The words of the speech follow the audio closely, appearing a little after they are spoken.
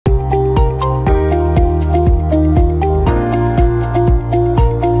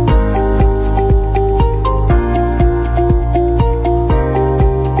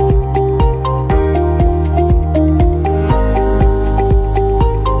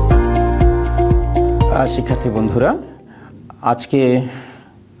শিক্ষার্থী বন্ধুরা, আজকে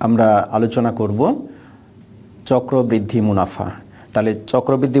আমরা আলোচনা করব চক্রবৃদ্ধি মুনাফা। তাহলে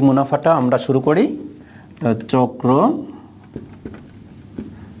চক্রবৃদ্ধি মুনাফাটা আমরা শুরু করি। চক্রবৃদ্ধি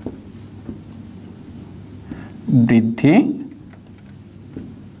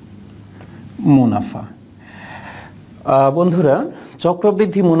মুনাফা। বন্ধুরা,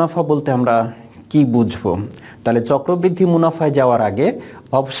 চক্রবৃদ্ধি মুনাফা বলতে আমরা কি বুঝবো? তাহলে চক্রবৃদ্ধি মুনাফায় যাওয়ার আগে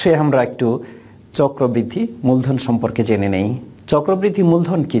অবশ্যই আমরা একটু চক্রবৃদ্ধি মূলধন সম্পর্কে জেনে নেই। চক্রবৃদ্ধি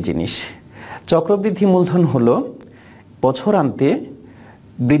মূলধন কী জিনিস? চক্রবৃদ্ধি মূলধন হলো বছরান্তে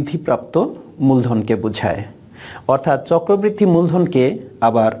বৃদ্ধিপ্রাপ্ত মূলধনকে বোঝায়। অর্থাৎ চক্রবৃদ্ধি মূলধনকে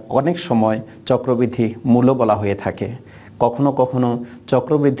আবার অনেক সময় চক্রবৃদ্ধি মূল্য বলা হয়ে থাকে। কখনো কখনো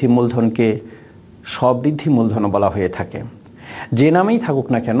চক্রবৃদ্ধি মূলধনকে সবৃদ্ধি মূলধনও বলা হয়ে থাকে। যে নামেই থাকুক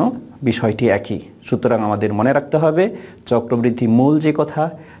না কেন, বিষয়টি একই। সুতরাং আমাদের মনে রাখতে হবে চক্রবৃদ্ধি মূল যে কথা,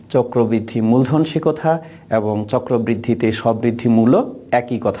 চক্রবৃদ্ধি মূলধন সে কথা, এবং চক্রবৃদ্ধিতে সবৃদ্ধি মূলও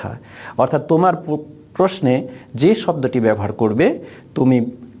একই কথা। অর্থাৎ তোমার প্রশ্নে যে শব্দটি ব্যবহার করবে, তুমি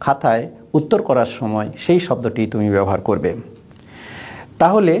খাতায় উত্তর করার সময় সেই শব্দটি তুমি ব্যবহার করবে।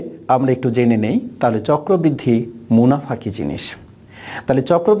 তাহলে আমরা একটু জেনে নেই, তাহলে চক্রবৃদ্ধি মুনাফা কী জিনিস। তাহলে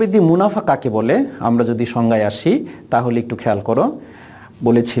চক্রবৃদ্ধি মুনাফা কাকে বলে আমরা যদি সংজ্ঞায় আসি, তাহলে একটু খেয়াল করো।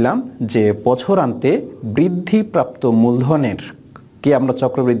 বলেছিলাম যে বছরান্তে বৃদ্ধিপ্রাপ্ত মূলধনের কে আমরা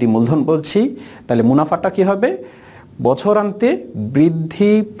চক্রবৃদ্ধি মূলধন বলছি। তাহলে মুনাফাটা কি হবে? বছরান্তে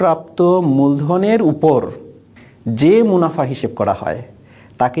বৃদ্ধিপ্রাপ্ত মূলধনের উপর যে মুনাফা হিসেব করা হয়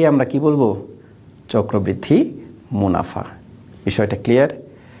তাকে আমরা কি বলবো? চক্রবৃদ্ধি মুনাফা। বিষয়টা ক্লিয়ার?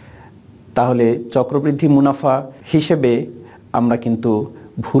 তাহলে চক্রবৃদ্ধি মুনাফা হিসেবে আমরা কিন্তু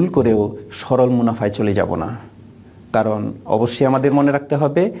ভুল করেও সরল মুনাফায় চলে যাব না। কারণ অবশ্যই আমাদের মনে রাখতে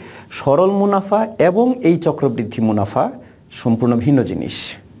হবে সরল মুনাফা এবং এই চক্রবৃদ্ধি মুনাফা সম্পূর্ণ ভিন্ন জিনিস।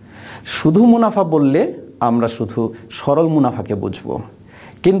 শুধু মুনাফা বললে আমরা শুধু সরল মুনাফাকে বুঝব,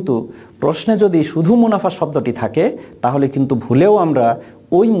 কিন্তু প্রশ্নে যদি শুধু মুনাফা শব্দটি থাকে তাহলে কিন্তু ভুলেও আমরা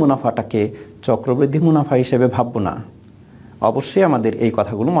ওই মুনাফাটাকে চক্রবৃদ্ধি মুনাফা হিসেবে ভাবব না। অবশ্যই আমাদের এই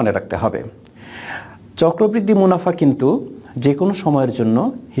কথাগুলো মনে রাখতে হবে। চক্রবৃদ্ধি মুনাফা কিন্তু যে কোনো সময়ের জন্য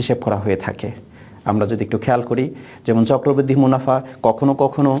হিসেব করা হয়ে থাকে। আমরা যদি একটু খেয়াল করি, যেমন চক্রবৃদ্ধি মুনাফা কখনো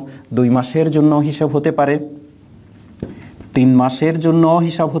কখনো 2 মাসের জন্য হিসাব হতে পারে, 3 মাসের জন্য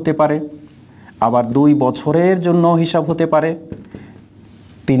হিসাব হতে পারে, আবার 2 বছরের জন্য হিসাব হতে পারে,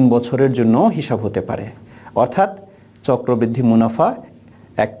 3 বছরের জন্য হিসাব হতে পারে। অর্থাৎ চক্রবৃদ্ধি মুনাফা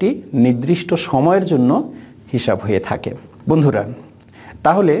একটি নির্দিষ্ট সময়ের জন্য হিসাব হয়ে থাকে। বন্ধুরা,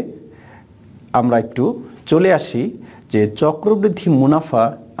 তাহলে আমরা একটু চলে আসি যে চক্রবৃদ্ধি মুনাফা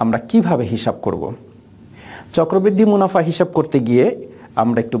আমরা কিভাবে হিসাব করব। চক্রবৃদ্ধি মুনাফা হিসাব করতে গিয়ে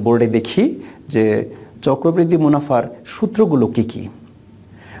আমরা একটু বোর্ডে দেখি যে চক্রবৃদ্ধি মুনাফার সূত্রগুলো কি কি।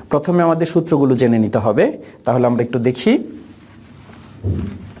 প্রথমে আমাদের সূত্রগুলো জেনে নিতে হবে। তাহলে আমরা একটু দেখি।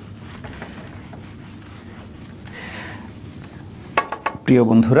 প্রিয়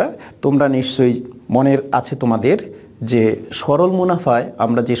বন্ধুরা, তোমরা নিশ্চয়ই মনে আছে তোমাদের যে সরল মুনাফায়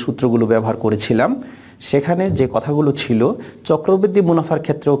আমরা যে সূত্রগুলো ব্যবহার করেছিলাম সেখানে যে কথাগুলো ছিল চক্রবৃদ্ধি মুনাফার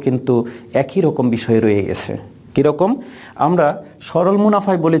ক্ষেত্রেও কিন্তু একই রকম বিষয় রয়ে গেছে। কীরকম? আমরা সরল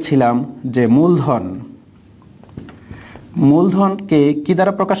মুনাফায় বলেছিলাম যে মূলধনকে কি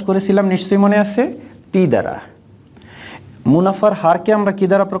দ্বারা প্রকাশ করেছিলাম? নিশ্চয়ই মনে আছে, পি দ্বারা। মুনাফার হারকে আমরা কি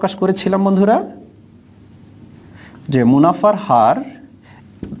দ্বারা প্রকাশ করেছিলাম বন্ধুরা? যে মুনাফার হার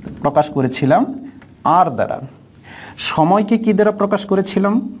প্রকাশ করেছিলাম আর দ্বারা। সময়কে কি দ্বারা প্রকাশ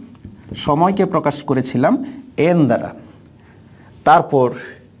করেছিলাম? সময়কে প্রকাশ করেছিলাম এন দ্বারা। তারপর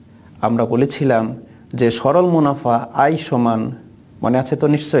আমরা বলেছিলাম যে সরল মুনাফা আই সমান, মনে আছে তো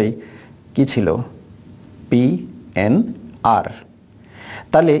নিশ্চয়ই, কি ছিল? পি এন আর।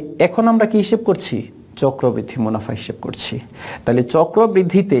 তাহলে এখন আমরা কি হিসেব করছি? চক্রবৃদ্ধি মুনাফা হিসেব করছি। তাহলে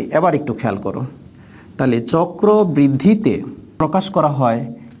চক্রবৃদ্ধিতে এবার একটু খেয়াল করো। তাহলে চক্রবৃদ্ধিতে প্রকাশ করা হয়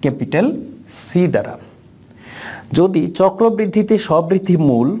ক্যাপিটাল সি দ্বারা। যদি চক্রবৃদ্ধিতে সবৃদ্ধি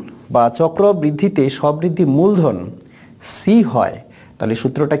মূল বা চক্রবৃদ্ধিতে সবৃদ্ধি মূলধন সি হয় তাহলে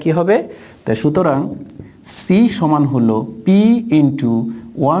সূত্রটা কি হবে? তাই সুতরাং সি সমান হলো P into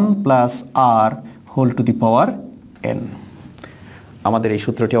 1 plus R whole to the power N. আমাদের এই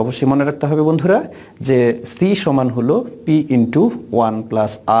সূত্রটি অবশ্যই মনে রাখতে হবে বন্ধুরা, যে সি সমান হলো P into 1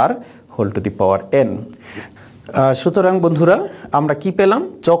 plus R whole to the power N. সুতরাং বন্ধুরা, আমরা কি পেলাম?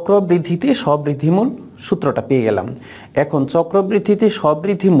 চক্রবৃদ্ধিতে সবৃদ্ধিমূল সূত্রটা পেয়ে গেলাম। এখন চক্রবৃদ্ধিতে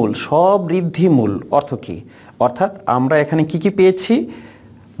সবৃদ্ধিমূল অর্থ কি? অর্থাৎ আমরা এখানে কি কি পেয়েছি?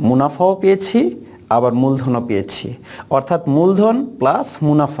 মুনাফাও পেয়েছি, আবার মূলধনও পেয়েছি। অর্থাৎ মূলধন প্লাস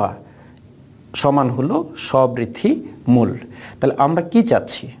মুনাফা সমান হলো সবৃদ্ধি মূল। তাহলে আমরা কি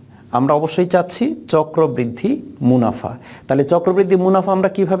চাচ্ছি? আমরা অবশ্যই চাচ্ছি চক্রবৃদ্ধি মুনাফা। তাহলে চক্রবৃদ্ধি মুনাফা আমরা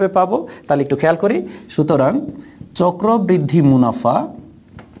কিভাবে পাবো তাহলে একটু খেয়াল করি। সুতরাং চক্রবৃদ্ধি মুনাফা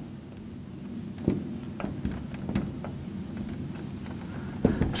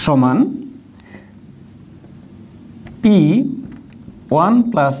সমান P1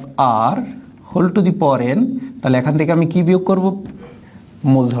 plus R whole to the power n। তাহলে এখান থেকে আমি কি বিয়োগ করব?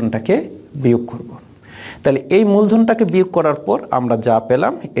 মূলধনটাকে বিয়োগ করব। তাহলে এই মূলধনটাকে বিয়োগ করার পর আমরা যা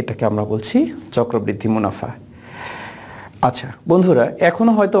পেলাম এটাকে আমরা বলছি চক্রবৃদ্ধি মুনাফা। আচ্ছা বন্ধুরা,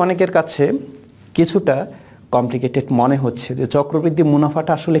 এখনো হয়তো অনেকের কাছে কিছুটা কমপ্লিকেটেড মনে হচ্ছে যে চক্রবৃদ্ধি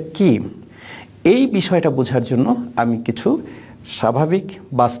মুনাফাটা আসলে কি। এই বিষয়টা বোঝার জন্য আমি কিছু স্বাভাবিক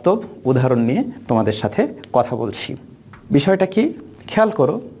বাস্তব উদাহরণ নিয়ে তোমাদের সাথে কথা বলছি। বিষয়টা কি খেয়াল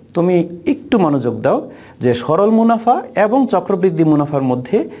করো, তুমি একটু মনোযোগ দাও যে সরল মুনাফা এবং চক্রবৃদ্ধি মুনাফার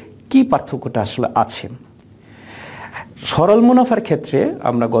মধ্যে কি পার্থক্যটা আসলে আছে। সরল মুনাফার ক্ষেত্রে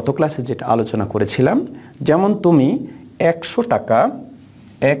আমরা গত ক্লাসে যেটা আলোচনা করেছিলাম, যেমন তুমি 100 টাকা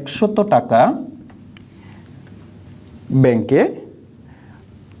ব্যাংকে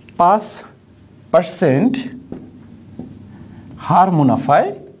 5% হার মুনাফায়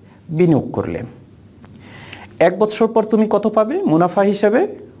বিনিয়োগ করলে, 1 বছর পর তুমি কত পাবে? মুনাফা হিসেবে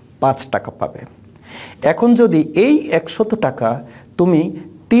 5 টাকা পাবে। এখন যদি এই 100 টাকা তুমি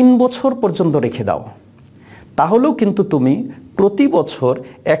 3 বছর পর্যন্ত রেখে দাও, তাহলেও কিন্তু তুমি প্রতি বছর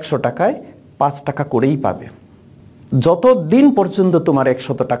 100 টাকায় 5 টাকা করেই পাবে। যত দিন পর্যন্ত তোমার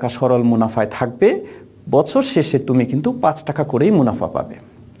 100 টাকা সরল মুনাফায় থাকবে, বছর শেষে তুমি কিন্তু 5 টাকা করেই মুনাফা পাবে।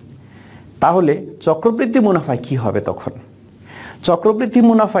 তাহলে চক্রবৃদ্ধি মুনাফায় কি হবে তখন? চক্রবৃদ্ধি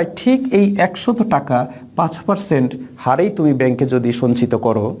মুনাফায় ঠিক এই 100 টাকা 5% হারেই তুমি ব্যাংকে যদি সঞ্চিত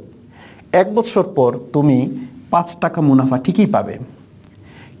করো, 1 বছর পর তুমি 5 টাকা মুনাফা ঠিকই পাবে।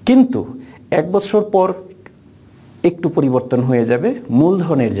 কিন্তু 1 বছর পর একটু পরিবর্তন হয়ে যাবে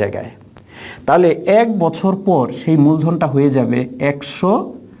মূলধনের জায়গায়। তাহলে 1 বছর পর সেই মূলধনটা হয়ে যাবে 100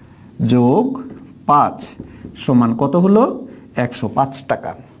 যোগ 5 সমান কত হলো? 105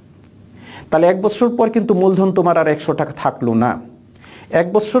 টাকা। তাহলে 1 বছর পর কিন্তু মূলধন তোমার আর 100 টাকা থাকলো না। 1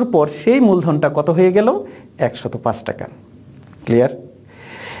 বছর পর সেই মূলধনটা কত হয়ে গেল? 105 টাকা। ক্লিয়ার?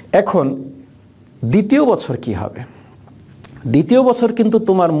 এখন দ্বিতীয় বছর কি হবে? দ্বিতীয় বছর কিন্তু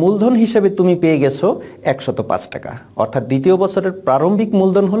তোমার মূলধন হিসেবে তুমি পেয়ে গেছো 105 টাকা, অর্থাৎ দ্বিতীয় বছরের প্রারম্ভিক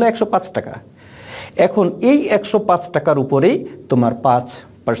মূলধন হলো 105 টাকা। এখন এই 105 টাকার উপরেই তোমার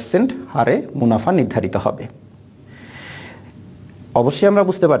 5% হারে মুনাফা নির্ধারিত হবে। অবশ্যই আমরা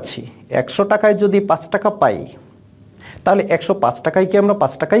বুঝতে পারছি 100 টাকায় যদি 5 টাকা পাই, তাহলে 105 টাকায় কি আমরা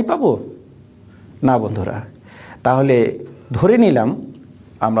 5 টাকাই পাবো? না বন্ধুরা, তাহলে ধরে নিলাম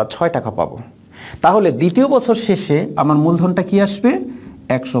আমরা 6 টাকা পাবো। তাহলে দ্বিতীয় বছর শেষে আমার মূলধনটা কি আসবে?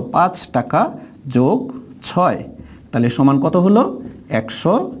 105 টাকা যোগ 6, তাহলে সমান কত হলো?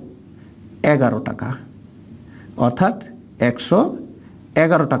 111 টাকা। অর্থাৎ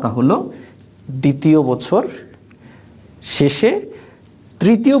 111 টাকা হলো দ্বিতীয় বছর শেষে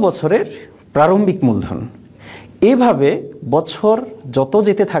তৃতীয় বছরের প্রারম্ভিক মূলধন। এভাবে বছর যত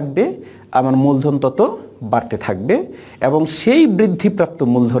যেতে থাকবে আমার মূলধন তত বাড়তে থাকবে এবং সেই বৃদ্ধিপ্রাপ্ত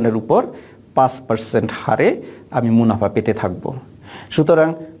মূলধনের উপর 5% হারে আমি মুনাফা পেতে থাকব। সুতরাং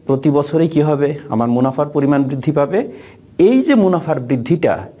প্রতি বছরেই কি হবে? আমার মুনাফার পরিমাণ বৃদ্ধি পাবে। এই যে মুনাফার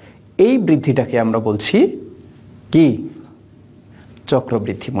বৃদ্ধিটা, এই বৃদ্ধিটাকে আমরা বলছি কি?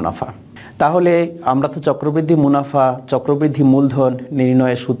 চক্রবৃদ্ধি মুনাফা। তাহলে আমরা তো চক্রবৃদ্ধি মুনাফা, চক্রবৃদ্ধি মূলধন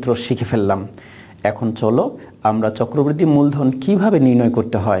নির্ণয়ের সূত্র শিখে ফেললাম। এখন চলো আমরা চক্রবৃদ্ধি মূলধন কিভাবে নির্ণয়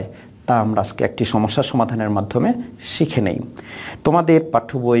করতে হয় তা আমরা আজকে একটি সমস্যা সমাধানের মাধ্যমে শিখে নেই। তোমাদের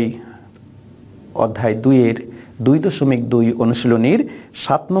পাঠ্য বই অধ্যায় 2-এর 2.2 অনুশীলনীর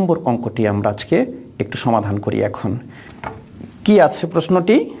 7 নম্বর অঙ্কটি আমরা আজকে একটু সমাধান করি। এখন কি আছে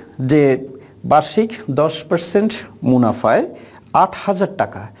প্রশ্নটি? যে বার্ষিক 10% মুনাফায় 8,000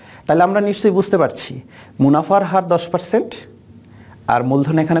 টাকা। তাহলে আমরা নিশ্চয়ই বুঝতে পারছি মুনাফার হার 10% আর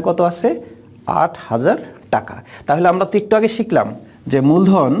মূলধন এখানে কত আছে? 8,000 টাকা। তাহলে আমরা তো একটু আগে শিখলাম যে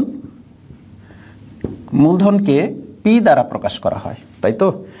মূলধনকে পি দ্বারা প্রকাশ করা হয়, তাই তো?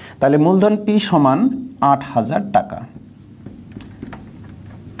 তাহলে মূলধন পি সমান 8,000 টাকা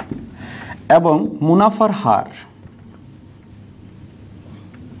এবং মুনাফার হার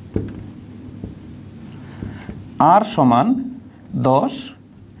আর সমান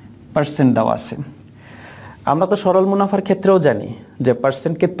 10% দেওয়া আছে। আমরা তো সরল মুনাফার ক্ষেত্রেও জানি যে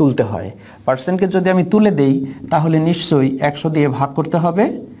পার্সেন্টকে তুলতে হয়। পার্সেন্টকে যদি আমি তুলে দেই তাহলে নিশ্চয়ই 100 দিয়ে ভাগ করতে হবে,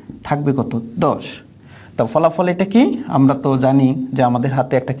 থাকবে কত? 10। তো ফলাফল এটা কি? আমরা তো জানি যে আমাদের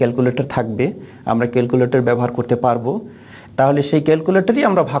হাতে একটা ক্যালকুলেটর থাকবে, আমরা ক্যালকুলেটর ব্যবহার করতে পারবো। তাহলে সেই ক্যালকুলেটরই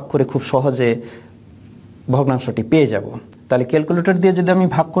আমরা ভাগ করে খুব সহজে ভগ্নাংশটি পেয়ে যাব। তাহলে ক্যালকুলেটর দিয়ে যদি আমি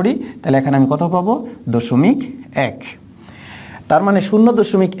ভাগ করি তাহলে এখানে আমি কত পাবো 0.1। তার মানে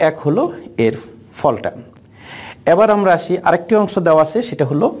 0.1 হলো এর ফলটা। এবার আমরা আসি আরেকটি অংশ দেওয়া আছে, সেটা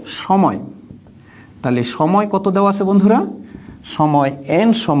হলো সময়। তাহলে সময় কত দেওয়া আছে বন্ধুরা? সময় n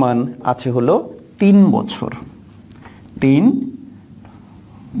সমান আছে হলো 3 বছর। 3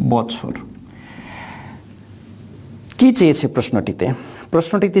 বছর। কি চেয়েছে প্রশ্নটিতে?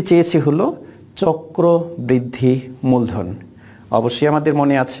 প্রশ্নটিতে চেয়েছে হলো চক্রবৃদ্ধি মূলধন। অবশ্যই আমাদের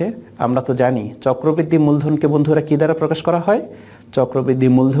মনে আছে, আমরা তো জানি চক্রবৃদ্ধি মূলধনকে বন্ধুরা কি দ্বারা প্রকাশ করা হয়? চক্রবৃদ্ধি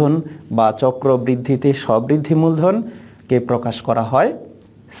মূলধন বা চক্রবৃদ্ধিতে সবৃদ্ধি মূলধনকে প্রকাশ করা হয়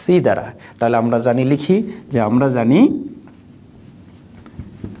সি দ্বারা। তাহলে আমরা জানি, লিখি যে আমরা জানি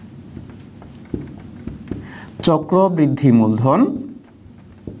চক্রবৃদ্ধি মূলধন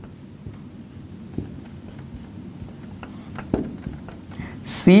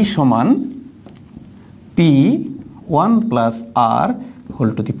সি সমান P1 + R whole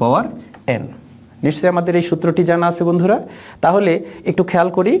to the power n। নিশ্চয়ই আমাদের এই সূত্রটি জানা আছে বন্ধুরা। তাহলে একটু খেয়াল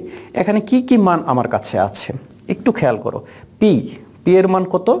করি এখানে কি কি মান আমার কাছে আছে, একটু খেয়াল করো। P এর মান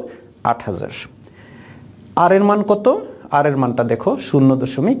কত? 8000। আর এর মান কত? আর এর মানটা দেখো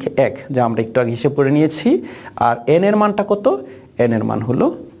 0.1, যা আমরা একটু আগে হিসেব করে নিয়েছি। আর n এর মানটা কত? n এর মান হলো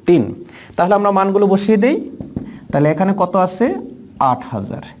 3। তাহলে আমরা মানগুলো বসিয়ে দেই। তাহলে এখানে কত আছে?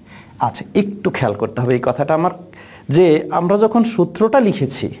 8000। আচ্ছা, একটু খেয়াল করতে হবে এই কথাটা আমার, যে আমরা যখন সূত্রটা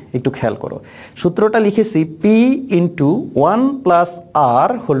লিখেছি একটু খেয়াল করো, সূত্রটা লিখেছি P1 + R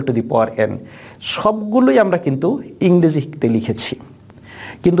whole to the power n। সবগুলোই আমরা কিন্তু ইংরেজিতে লিখেছি,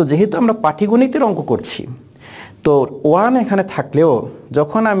 কিন্তু যেহেতু আমরা পাটিগণিতের অঙ্ক করছি তো 1 এখানে থাকলেও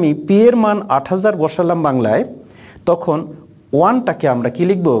যখন আমি P এর মান 8000 বসালাম বাংলায়, তখন 1টাকে আমরা কি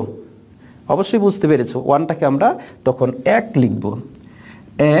লিখব? অবশ্যই বুঝতে পেরেছো, 1টাকে আমরা তখন 1 লিখব।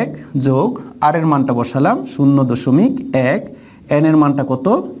 1 যোগ আর এর মানটা বসালাম 0.1, n এর মানটা কত?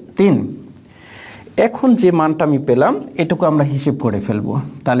 3। এখন যে মানটা আমি পেলাম এটুকু আমরা হিসেব করে ফেলবো।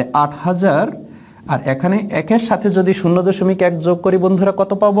 তাহলে 8000 আর এখানে 1 এর সাথে যদি 0.1 যোগ করি বন্ধুরা,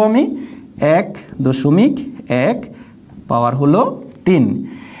 কত পাবো আমি? 1.1 পাওয়ার হলো 3।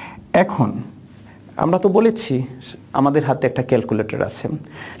 এখন আমরা তো বলেছি আমাদের হাতে একটা ক্যালকুলেটর আছে,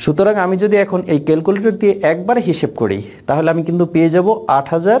 সুতরাং আমি যদি এখন এই ক্যালকুলেটর দিয়ে একবারে হিসেব করি তাহলে আমি কিন্তু পেয়ে যাব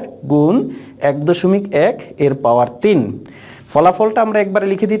 8000 গুণ 1.1 এর পাওয়ার 3। ফলাফলটা আমরা একবারে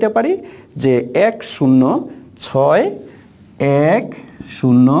লিখে দিতে পারি যে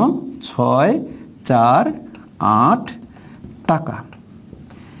 106,106,4,8 টাকা।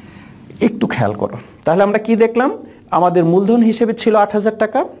 একটু খেয়াল করো, তাহলে আমরা কি দেখলাম? আমাদের মূলধন হিসেবে ছিল 8000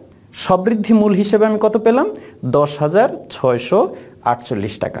 টাকা, সবৃদ্ধি মূল হিসেবে আমি কত পেলাম?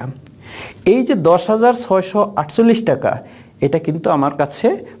 10,648 টাকা। এই যে 10,648 টাকা, এটা কিন্তু আমার কাছে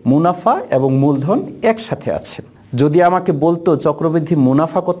মুনাফা এবং মূলধন একসাথে আছে। যদি আমাকে বলতো চক্রবৃদ্ধি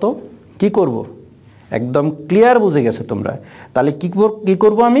মুনাফা কত, কি করব? একদম ক্লিয়ার বুঝে গেছে তোমরা। তাহলে কি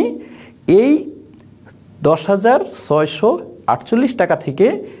করব আমি? এই 10,648 টাকা থেকে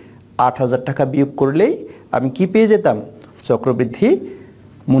 8000 টাকা বিয়োগ করলেই আমি কি পেয়ে যেতাম? চক্রবৃদ্ধি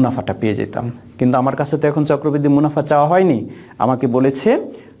মুনাফাটা পেয়ে যেতাম। কিন্তু আমার কাছে তো এখন চক্রবৃদ্ধি মুনাফা চাওয়া হয়নি, আমাকে বলেছে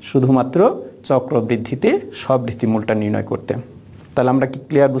শুধুমাত্র চক্রবৃদ্ধিতে সবৃদ্ধি মূলটা নির্ণয় করতে। তাহলে আমরা কি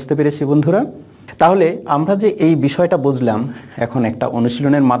ক্লিয়ার বুঝতে পেরেছি বন্ধুরা? তাহলে আমরা যে এই বিষয়টা বুঝলাম, এখন একটা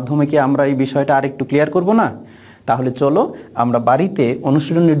অনুশীলনের মাধ্যমে কি আমরা এই বিষয়টা আরেকটু ক্লিয়ার করব না? তাহলে চলো আমরা বাড়িতে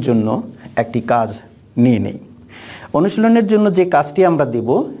অনুশীলনের জন্য একটি কাজ নিয়ে নেই। অনুশীলনের জন্য যে কাজটি আমরা দেব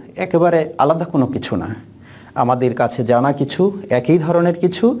একেবারে আলাদা কোনো কিছু না, আমাদের কাছে জানা কিছু, একই ধরনের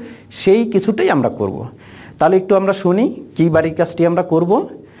কিছু, সেই কিছুটাই আমরা করব। তাহলে একটু আমরা শুনি কি বাড়ির কাজটি আমরা করব।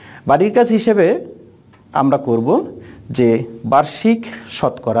 বাড়ির কাজ হিসেবে আমরা করব যে বার্ষিক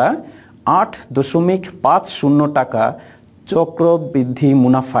শতকরা 8.50 টাকা চক্রবৃদ্ধি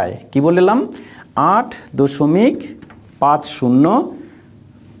মুনাফায়, কি বললাম? 8.50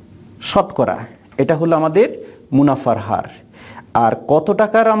 শতকরা, এটা হলো আমাদের মুনাফার হার। আর কত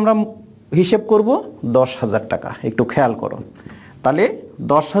টাকার আমরা হিসেব করব? 10,000 টাকা। একটু খেয়াল করো, তাহলে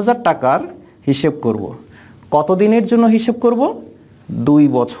 10,000 টাকার হিসেব করব। কত দিনের জন্য হিসেব করব? 2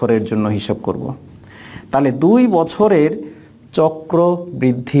 বছরের জন্য হিসেব করব। তাহলে 2 বছরের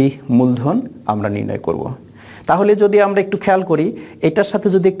চক্রবৃদ্ধি মূলধন আমরা নির্ণয় করব। তাহলে যদি আমরা একটু খেয়াল করি, এটার সাথে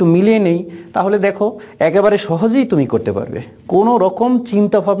যদি একটু মিলিয়ে নেই, তাহলে দেখো একেবারে সহজেই তুমি করতে পারবে, কোনো রকম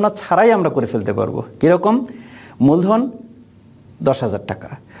চিন্তা ভাবনা ছাড়াই আমরা করে ফেলতে পারবো। কীরকম? মূলধন 10,000 টাকা,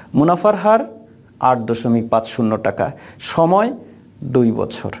 মুনাফার হার 8.50 টাকা, সময় 2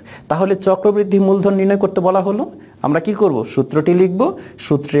 বছর। তাহলে চক্রবৃদ্ধি মূলধন নির্ণয় করতে বলা হলো, আমরা কি করব? সূত্রটি লিখব,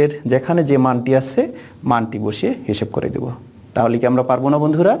 সূত্রের যেখানে যে মানটি আছে মানটি বসিয়ে হিসেব করে দেব। তাহলে কি আমরা পারবো না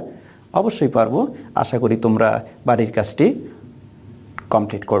বন্ধুরা? অবশ্যই পারবো। আশা করি তোমরা বাড়ির কাজটি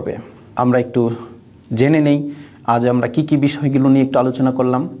কমপ্লিট করবে। আমরা একটু জেনে নেই আজ আমরা কি কি বিষয়গুলো নিয়ে একটু আলোচনা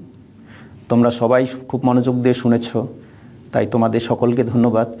করলাম। তোমরা সবাই খুব মনোযোগ দিয়ে শুনেছো, তাই তোমাদের সকলকে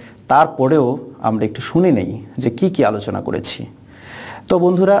ধন্যবাদ। তারপরেও আমরা একটু শুনে নেই যে কি কি আলোচনা করেছি। তো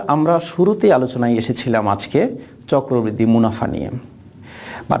বন্ধুরা, আমরা শুরুতেই আলোচনায় এসেছিলাম আজকে চক্রবৃদ্ধি মুনাফা নিয়ে।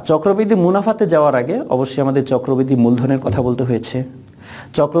 বা চক্রবৃদ্ধি মুনাফাতে যাওয়ার আগে অবশ্যই আমাদের চক্রবৃদ্ধি মূলধনের কথা বলতে হয়েছে।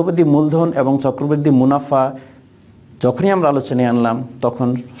 চক্রবৃদ্ধি মূলধন এবং চক্রবৃদ্ধি মুনাফা যখনই আমরা আলোচনায় আনলাম তখন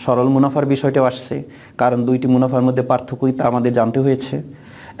সরল মুনাফার বিষয়টাও আসছে, কারণ দুইটি মুনাফার মধ্যে পার্থক্যই তা আমাদের জানতে হয়েছে।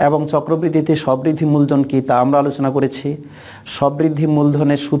 এবং চক্রবৃদ্ধিতে সবৃদ্ধি মূলধন কী তা আমরা আলোচনা করেছি, সবৃদ্ধি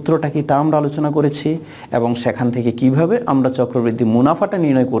মূলধনের সূত্রটা কী তা আমরা আলোচনা করেছি, এবং সেখান থেকে কিভাবে আমরা চক্রবৃদ্ধি মুনাফাটা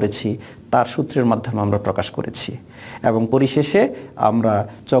নির্ণয় করেছি তার সূত্রের মাধ্যমে আমরা প্রকাশ করেছি। এবং পরিশেষে আমরা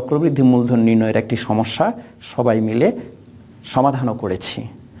চক্রবৃদ্ধি মূলধন নির্ণয়ের একটি সমস্যা সবাই মিলে সমাধানও করেছি।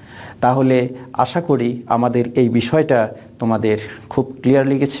 তাহলে আশা করি আমাদের এই বিষয়টা তোমাদের খুব ক্লিয়ার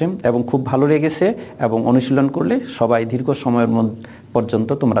লেগেছে এবং খুব ভালো লেগেছে, এবং অনুশীলন করলে সবাই দীর্ঘ সময়ের পর্যন্ত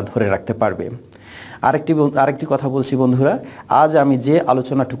তোমরা ধরে রাখতে পারবে। আরেকটি কথা বলছি বন্ধুরা, আজ আমি যে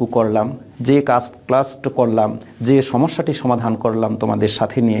আলোচনাটুকু করলাম, যে ক্লাসটা করলাম, যে সমস্যাটি সমাধান করলাম তোমাদের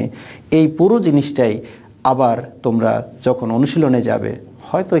সাথে নিয়ে, এই পুরো জিনিসটাই আবার তোমরা যখন অনুশীলনে যাবে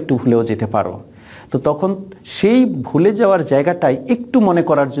হয়তো একটু ভুলেও যেতে পারো। তো তখন সেই ভুলে যাওয়ার জায়গাটাই একটু মনে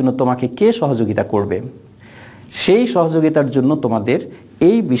করার জন্য তোমাকে কে সহযোগিতা করবে? সেই সহযোগিতার জন্য তোমাদের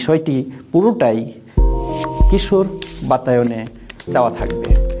এই বিষয়টি পুরোটাই কিশোর বাতায়নে দেওয়া থাকবে।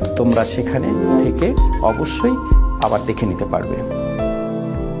 তোমরা সেখানে থেকে অবশ্যই আবার দেখে নিতে পারবে।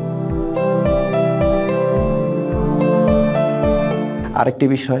 আরেকটি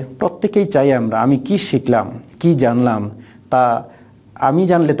বিষয়, প্রত্যেকেই চাই আমি কি শিখলাম, কি জানলাম তা আমি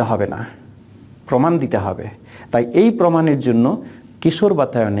জানলে তো হবে না, প্রমাণ দিতে হবে। তাই এই প্রমাণের জন্য কিশোর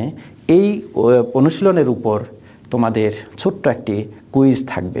বাতায়নে এই অনুশীলনের উপর তোমাদের ছোট্ট একটি কুইজ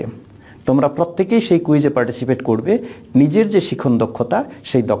থাকবে। তোমরা প্রত্যেকেই সেই কুইজে পার্টিসিপেট করবে, নিজের যে শিখন দক্ষতা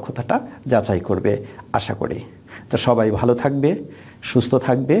সেই দক্ষতাটা যাচাই করবে আশা করি। তো সবাই ভালো থাকবে, সুস্থ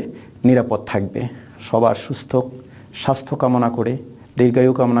থাকবে, নিরাপদ থাকবে। সবার স্বাস্থ্য কামনা করে,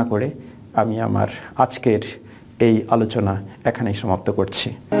 দীর্ঘায়ু কামনা করে আমি আমার আজকের এই আলোচনা এখানেই সমাপ্ত করছি।